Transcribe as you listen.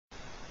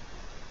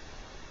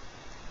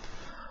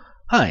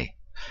Hi,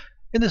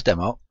 in this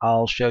demo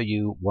I'll show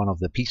you one of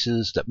the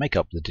pieces that make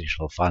up the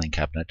digital filing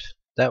cabinet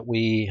that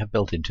we have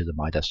built into the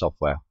mydaEs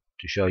software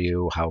to show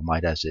you how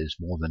mydaEs is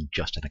more than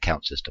just an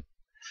account system.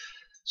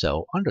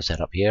 So under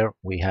setup here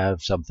we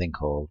have something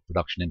called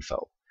production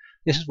info.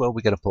 This is where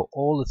we're going to put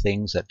all the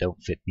things that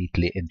don't fit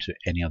neatly into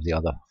any of the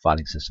other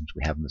filing systems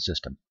we have in the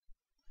system.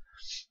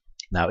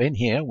 Now in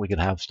here we can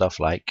have stuff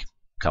like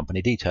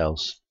company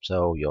details,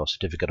 so your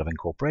certificate of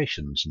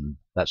incorporations and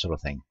that sort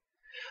of thing.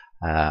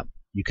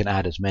 You can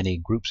add as many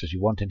groups as you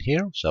want in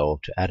here. So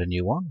to add a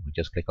new one, we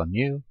just click on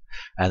new,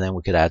 and then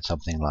we could add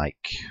something like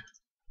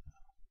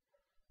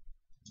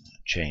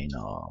chain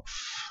of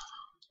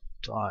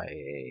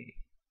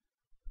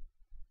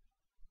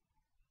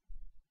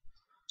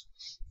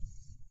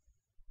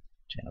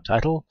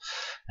title,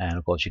 and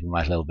of course you can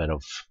write a little bit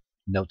of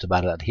notes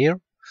about it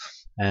here.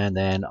 And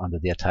then under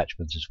the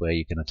attachments is where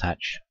you can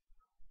attach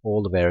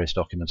all the various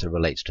documents that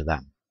relates to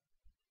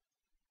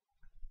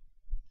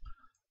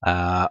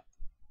that.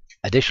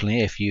 Additionally,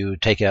 if you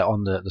take it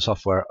on the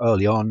software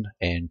early on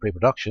in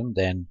pre-production,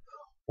 then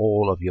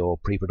all of your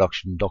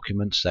pre-production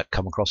documents that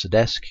come across the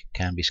desk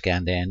can be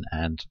scanned in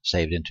and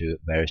saved into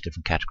various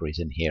different categories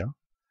in here.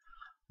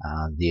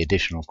 The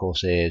addition, of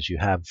course, is you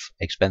have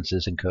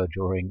expenses incurred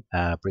during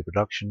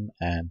pre-production,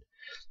 and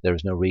there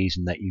is no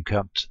reason that you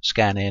can't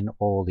scan in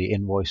all the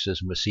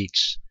invoices and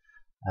receipts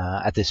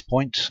at this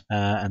point,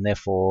 and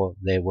therefore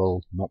there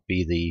will not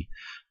be the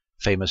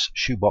famous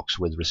shoebox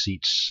with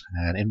receipts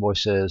and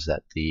invoices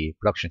that the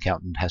production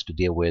accountant has to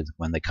deal with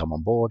when they come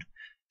on board.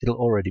 It'll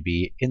already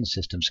be in the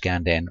system,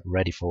 scanned in,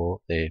 ready for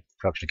the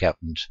production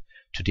accountant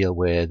to deal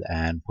with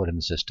and put in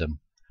the system,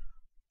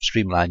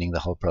 streamlining the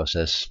whole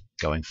process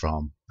going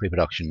from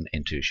pre-production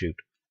into shoot.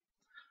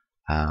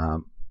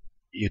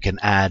 You can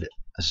add,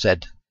 as I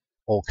said,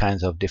 all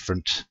kinds of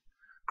different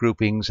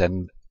groupings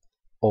and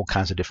all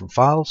kinds of different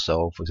files.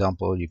 So for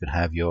example, you can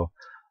have your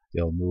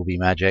movie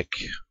magic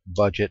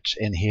budget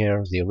in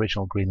here, the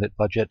original greenlit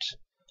budget,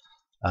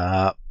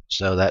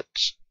 so that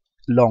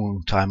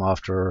long time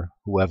after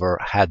whoever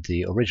had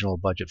the original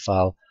budget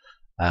file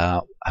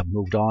have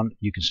moved on,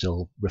 you can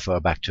still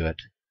refer back to it.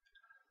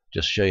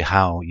 Just to show you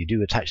how you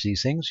do attach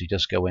these things, you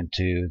just go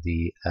into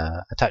the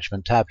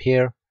attachment tab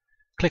here,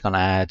 click on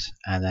add,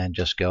 and then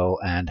just go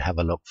and have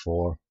a look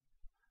for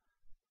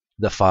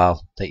the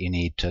file that you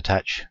need to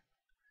attach,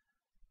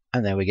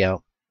 and there we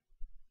go.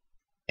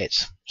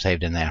 It's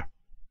saved in there.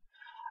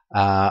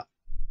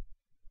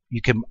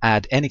 You can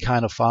add any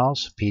kind of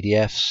files,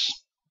 PDFs,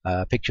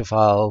 picture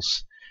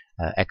files,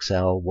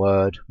 Excel,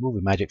 Word, Movie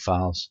Magic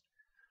files.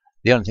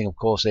 The only thing, of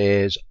course,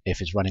 is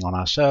if it's running on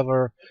our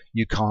server,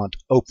 you can't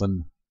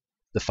open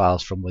the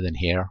files from within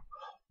here.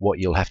 What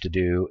you'll have to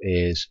do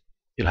is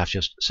you'll have to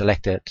just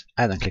select it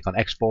and then click on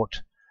export,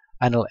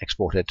 and it'll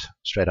export it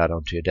straight out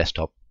onto your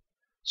desktop.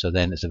 So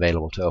then it's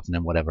available to open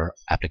in whatever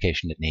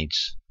application it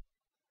needs.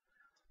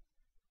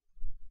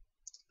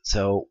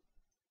 So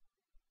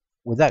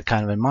with that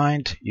kind of in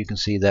mind, you can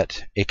see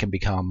that it can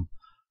become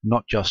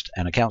not just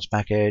an accounts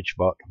package,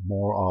 but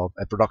more of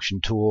a production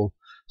tool,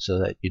 so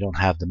that you don't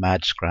have the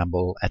mad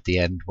scramble at the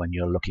end when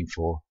you're looking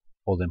for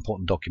all the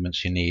important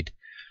documents you need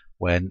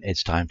when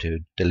it's time to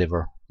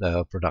deliver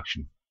the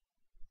production.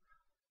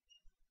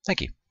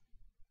 Thank you.